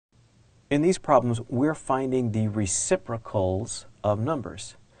In these problems, we're finding the reciprocals of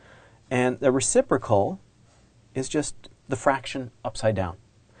numbers. And the reciprocal is just the fraction upside down.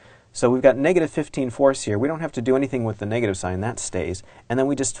 So we've got negative 15/4 here. We don't have to do anything with the negative sign. That stays. And then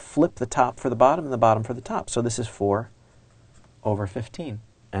we just flip the top for the bottom and the bottom for the top. So this is 4/15.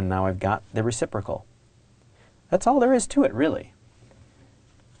 And now I've got the reciprocal. That's all there is to it, really.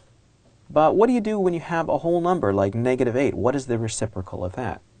 But what do you do when you have a whole number like -8? What is the reciprocal of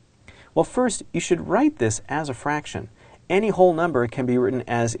that? Well, first, you should write this as a fraction. Any whole number can be written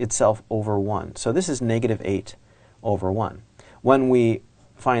as itself over 1. So this is -8/1. When we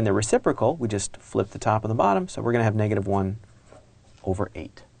find the reciprocal, we just flip the top and the bottom. So we're going to have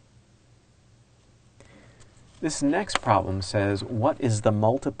 -1/8. This next problem says, what is the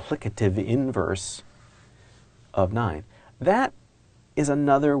multiplicative inverse of 9? That is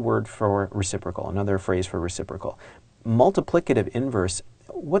another word for reciprocal, another phrase for reciprocal. Multiplicative inverse,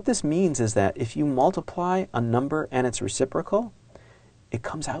 what this means is that if you multiply a number and its reciprocal, it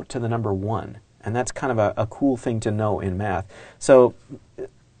comes out to the number 1. And that's kind of a cool thing to know in math. So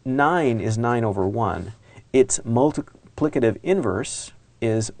 9 is 9/1. Its multiplicative inverse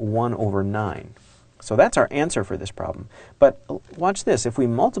is 1/9. So that's our answer for this problem. But watch this. If we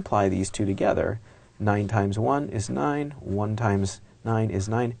multiply these two together, 9 times 1 is 9. 1 times 9 is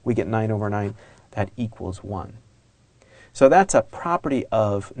 9. We get 9/9. That equals 1. So that's a property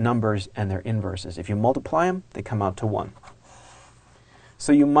of numbers and their inverses. If you multiply them, they come out to 1.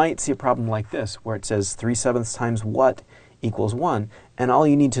 So you might see a problem like this, where it says 3/7 times what equals 1, and all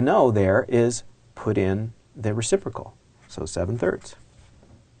you need to know there is put in the reciprocal, so 7/3.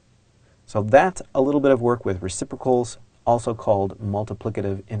 So that's a little bit of work with reciprocals, also called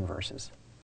multiplicative inverses.